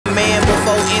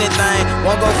for anything,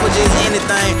 won't go for just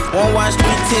anything. Won't watch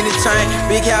 310 train,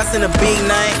 big house in a big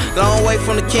name. Long way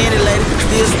from the candy lady,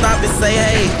 still stop and say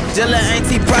hey. Just let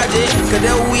Auntie Project, cause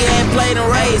that what we had played and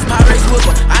raised. Pirates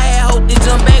Whipper, I had hope to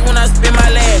jump back when I spin my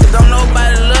last. Don't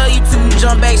nobody love you to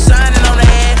jump back shining on the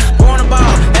head. Born a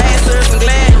ball, ass earth and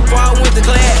glad, before I went to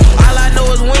class. All I know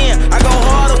is win, I go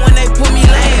harder when they put me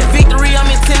last. Victory, I'm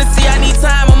in Tennessee, I need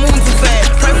time, I'm moving too fast.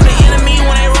 Pray for the enemy,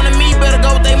 when they run at me, better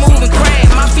go with they move and crash.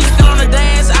 My feet still on the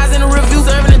dash, eyes in the review,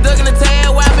 serving and ducking the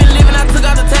tab. Where I been living, I took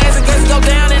out the tags in case it go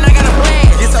down and I got a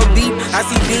blast. It's so deep, I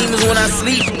see demons when I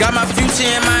sleep. Got my future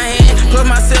in my hand, plus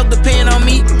myself depend on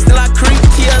me. Still I creep,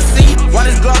 TLC, while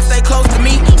this Glock stay close to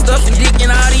me. Stuffing dick in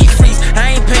all these freaks,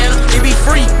 I ain't paying them, it be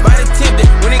free. Body tempted,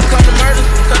 when it come to murder,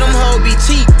 cause them hoes be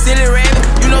cheap. Silly rabbit,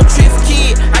 you know tricks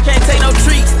kid, I can't take no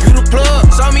tricks. You the plug,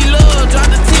 show me love, drop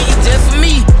the T just for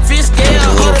me. Fish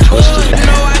scale, hold the bug, you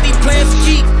know I be playing for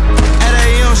keep. At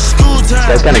AM school time,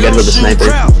 that's kinda good with the sniper.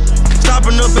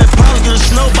 Stopping up at Pops, get a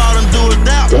snowball and do it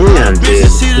out. Damn, dude,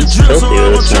 he's filthy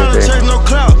with a sniper.